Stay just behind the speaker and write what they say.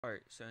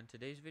Alright, so in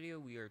today's video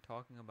we are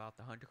talking about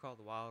the Hunter Call of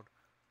the Wild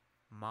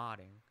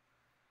modding.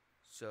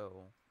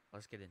 So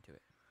let's get into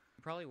it.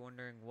 You're probably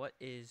wondering what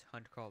is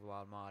Hunter Call of the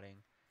Wild modding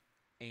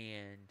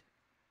and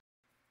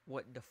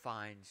what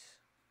defines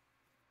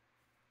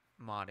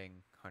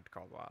modding Hunter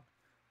Call of the Wild.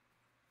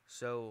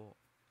 So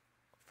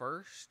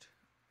first,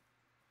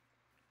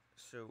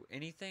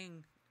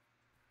 anything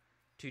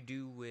to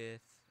do with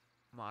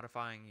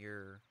modifying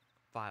your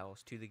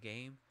files to the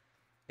game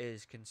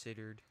is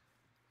considered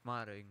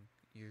modding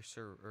your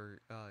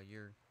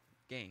your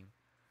game.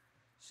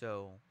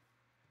 So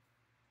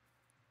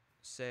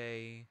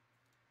say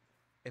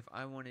if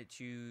I wanted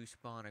to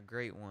spawn a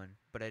great one,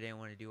 but I didn't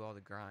want to do all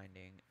the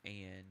grinding,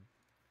 and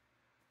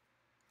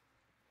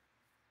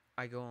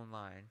I go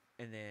online,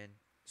 and then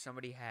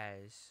somebody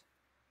has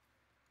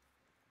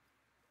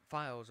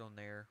files on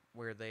there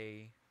where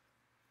they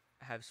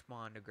have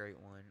spawned a great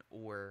one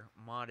or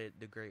modded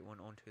the great one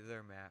onto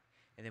their map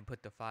and then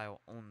put the file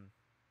on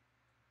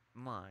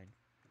mine.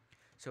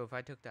 So if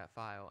I took that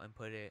file and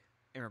put it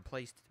and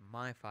replaced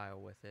my file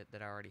with it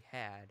that I already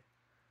had,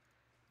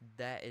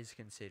 that is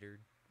considered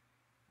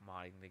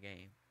modding the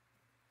game.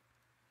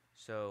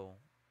 So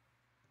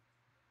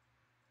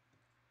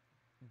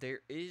there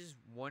is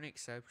one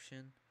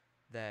exception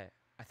that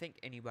I think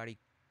anybody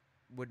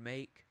would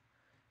make,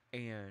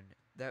 and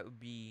that would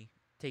be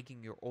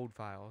taking your old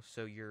files,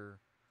 so your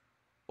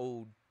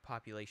old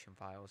population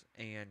files,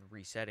 and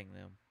resetting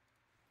them.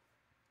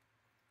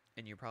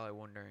 And you're probably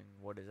wondering,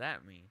 what does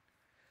that mean?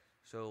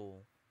 So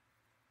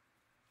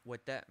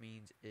what that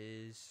means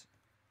is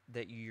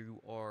that you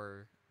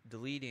are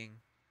deleting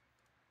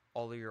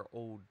all of your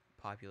old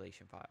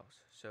population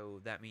files.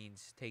 So that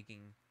means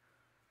taking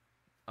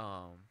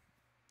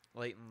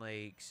Leighton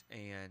Lakes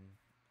and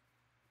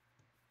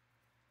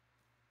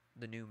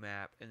the new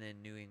map and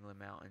then New England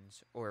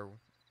Mountains or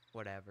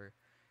whatever,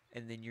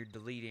 and then you're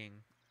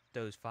deleting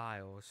those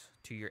files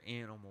to your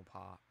animal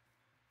pop.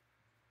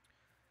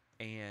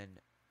 And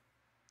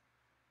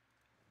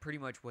pretty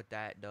much what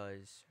that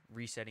does,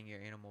 resetting your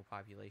animal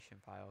population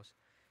files,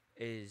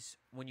 is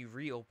when you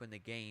reopen the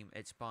game,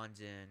 it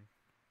spawns in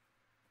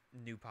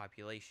new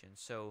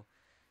populations. So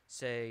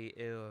say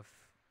if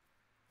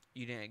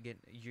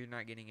you're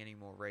not getting any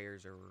more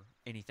rares or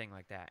anything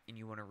like that, and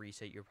you want to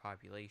reset your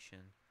population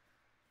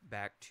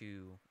back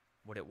to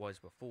what it was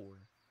before.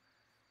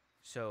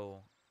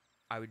 So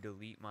I would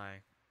delete my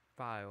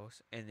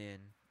files and then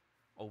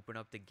open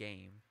up the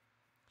game.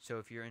 So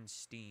if you're in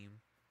Steam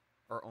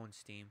or on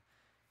Steam,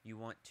 you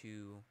want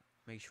to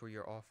make sure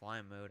you're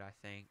offline mode, I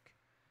think.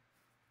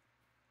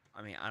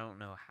 I mean, I don't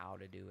know how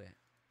to do it,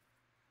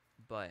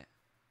 but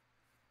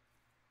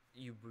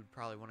you would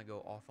probably want to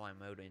go offline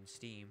mode in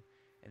Steam,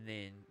 and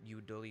then you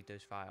would delete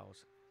those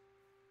files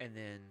and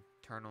then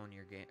turn on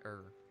your game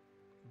or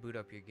boot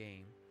up your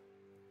game.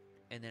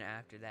 And then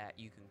after that,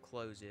 you can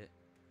close it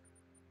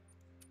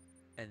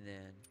and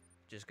then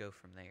just go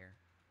from there.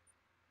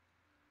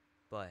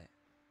 But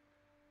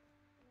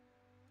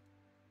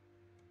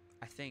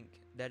I think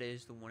that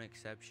is the one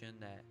exception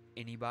that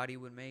anybody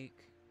would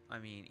make. I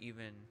mean,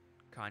 even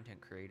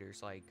content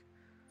creators like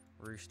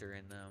Rooster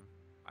and them,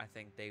 I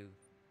think they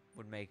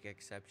would make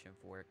exception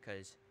for it,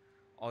 because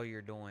all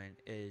you're doing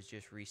is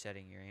just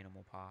resetting your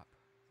animal pop,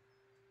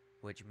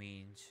 which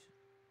means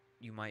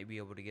you might be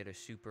able to get a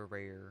super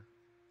rare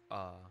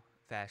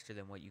faster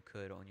than what you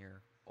could on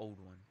your old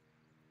one,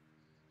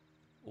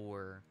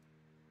 or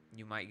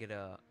you might get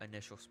a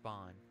initial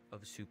spawn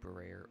of super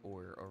rare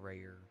or a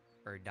rare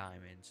or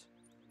diamonds.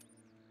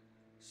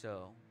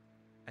 So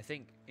I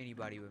think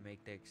anybody would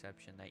make the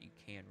exception that you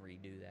can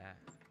redo that,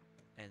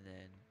 and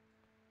then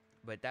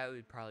but that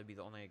would probably be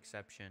the only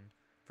exception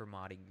for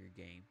modding your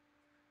game.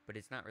 But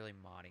it's not really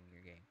modding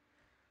your game.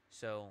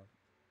 So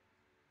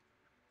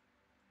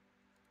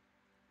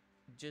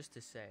just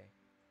to say,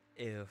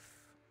 if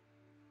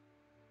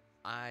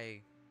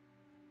I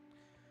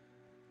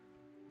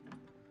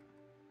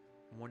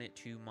wanted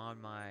to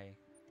mod my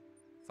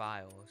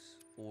files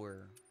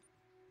or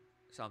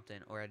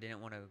something, or I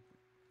didn't want to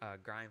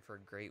grind for a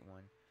great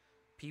one,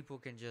 people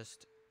can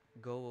just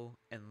go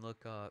and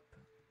look up,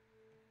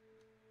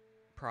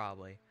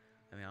 probably,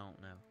 I mean, I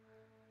don't know,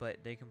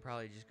 but they can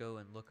probably just go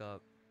and look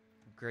up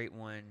Great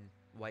One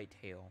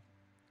Whitetail,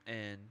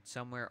 and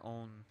somewhere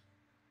on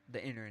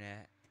the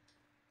internet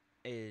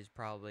is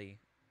probably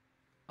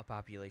a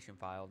population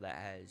file that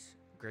has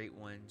great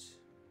ones.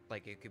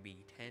 Like, it could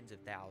be tens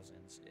of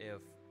thousands,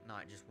 if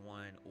not just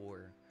one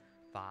or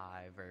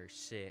 5 or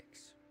 6.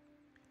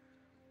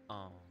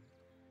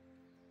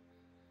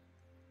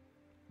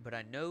 But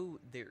I know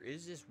there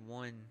is this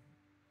one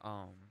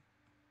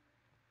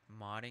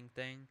modding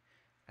thing.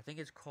 I think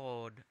it's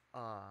called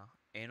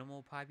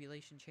Animal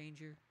Population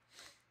Changer.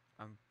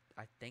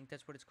 I think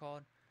that's what it's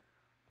called.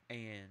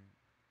 And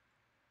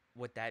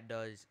what that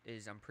does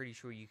is, I'm pretty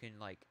sure you can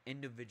like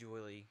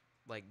individually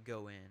like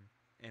go in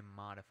and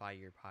modify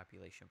your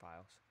population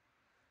files.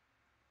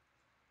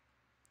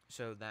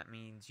 So that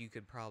means you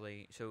could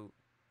probably, so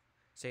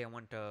say I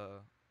want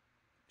to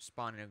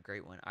spawn in a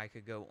great one, I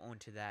could go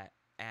onto that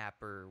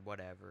app or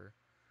whatever,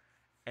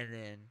 and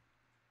then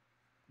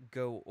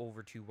go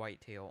over to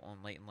Whitetail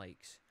on Layton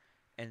Lakes,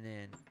 and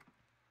then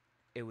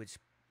it would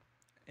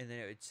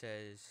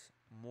says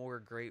more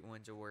great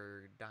ones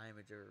or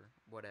diamonds or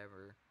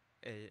whatever,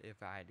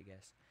 if I had to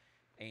guess,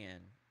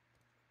 and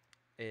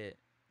it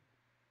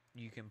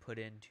you can put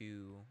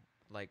into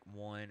like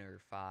 1 or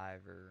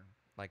 5 or,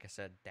 like I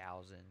said,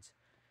 thousands,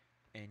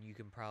 and you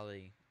can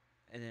probably,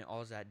 and then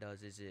all that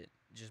does is it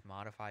just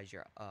modifies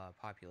your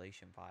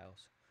population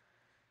files.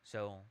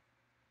 So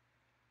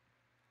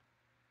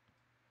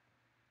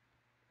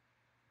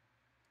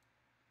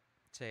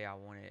say I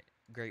wanted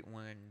great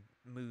one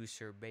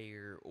moose or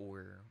bear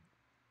or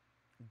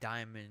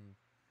diamond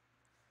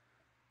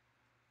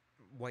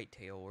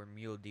whitetail or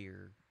mule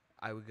deer,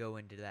 I would go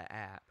into that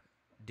app,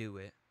 do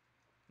it.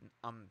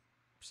 I'm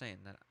saying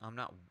that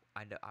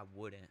I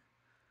wouldn't,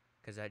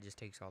 because that just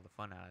takes all the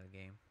fun out of the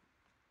game.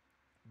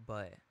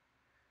 But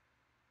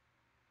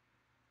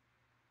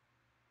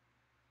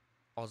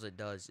all it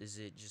does is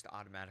it just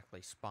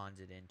automatically spawns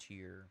it into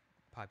your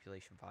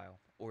population file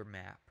or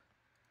map.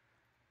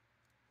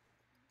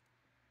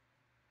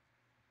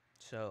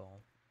 So,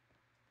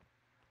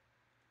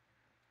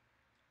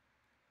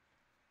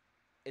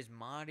 is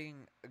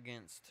modding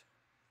against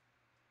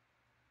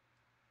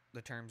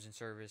the terms and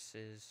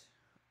services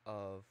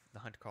of the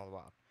Hunt Call of the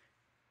Wild?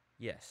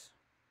 Yes.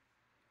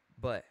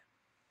 But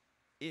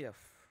if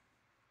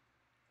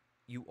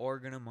you are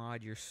going to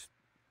mod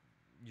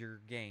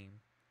your game,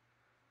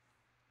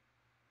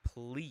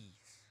 please,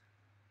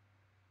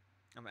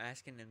 I'm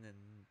asking in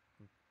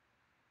the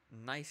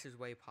nicest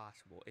way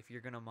possible, if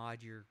you're going to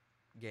mod your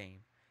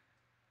game,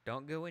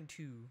 don't go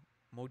into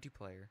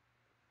multiplayer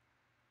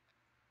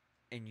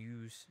and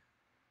use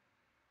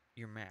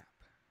your map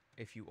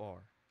if you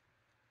are,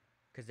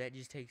 because that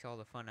just takes all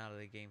the fun out of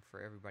the game for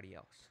everybody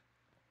else.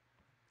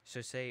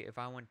 So say if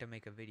I wanted to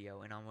make a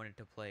video and I wanted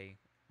to play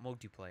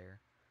multiplayer,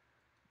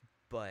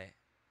 but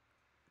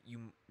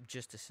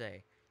just to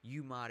say,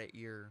 you modded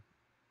your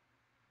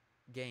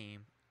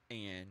game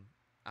and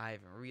I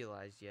haven't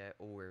realized yet,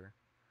 or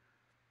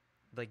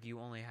like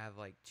you only have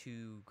like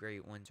 2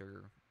 great ones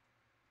or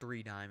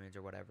 3 diamonds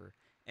or whatever,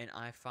 and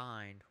I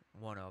find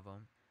one of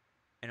them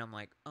and I'm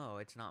like, oh,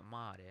 it's not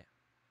modded,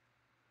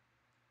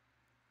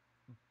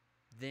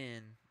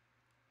 then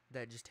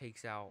that just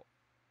takes out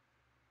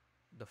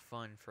the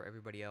fun for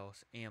everybody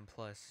else, and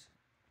plus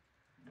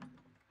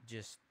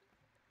just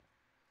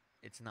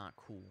it's not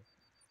cool.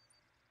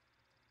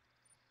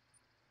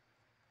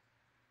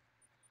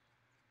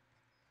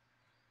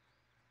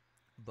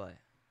 But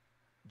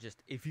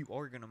just, if you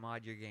are going to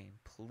mod your game,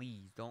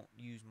 please don't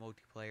use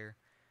multiplayer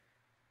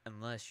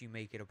unless you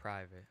make it a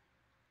private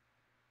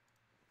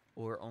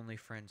or only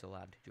friends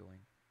allowed to join.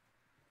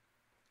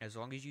 As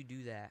long as you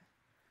do that,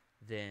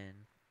 then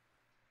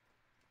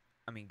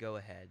I mean, go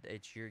ahead,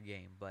 it's your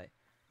game, but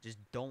just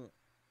don't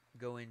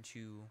go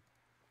into,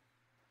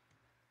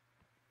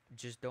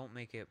 just don't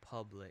make it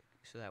public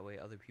so that way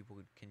other people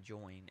can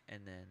join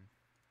and then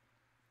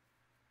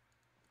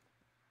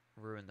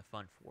ruin the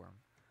fun for them.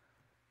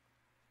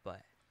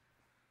 But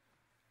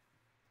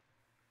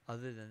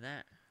other than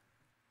that,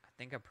 I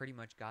think I pretty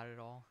much got it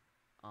all.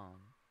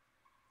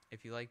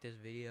 If you like this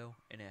video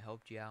and it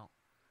helped you out,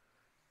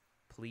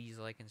 please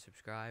like and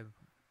subscribe,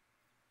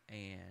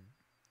 and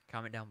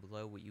comment down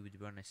below what you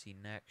would want to see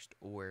next,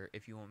 or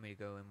if you want me to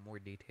go in more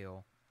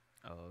detail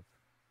of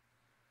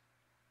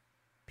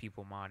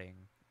people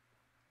modding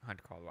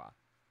Hunt Call of the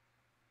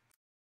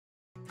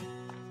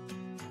Wild.